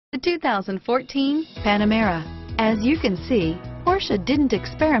The 2014 Panamera. As you can see, Porsche didn't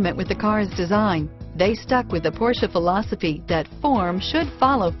experiment with the car's design. They stuck with the Porsche philosophy that form should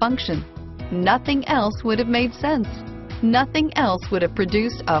follow function. Nothing else would have made sense. Nothing else would have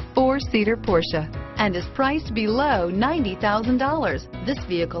produced a four-seater Porsche and is priced below $90,000. This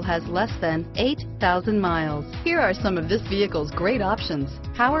vehicle has less than 8,000 miles. Here are some of this vehicle's great options: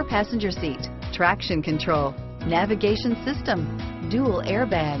 power passenger seat, traction control, navigation system, dual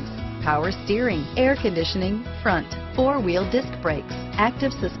airbags, power steering, air conditioning, front, four-wheel disc brakes,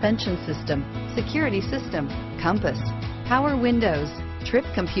 active suspension system, security system, compass, power windows, trip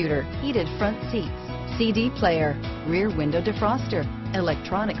computer, heated front seats, CD player, rear window defroster,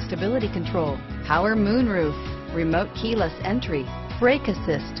 electronic stability control, power moonroof, remote keyless entry, brake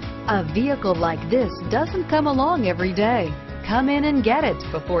assist. A vehicle like this doesn't come along every day. Come in and get it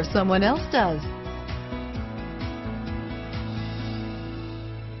before someone else does.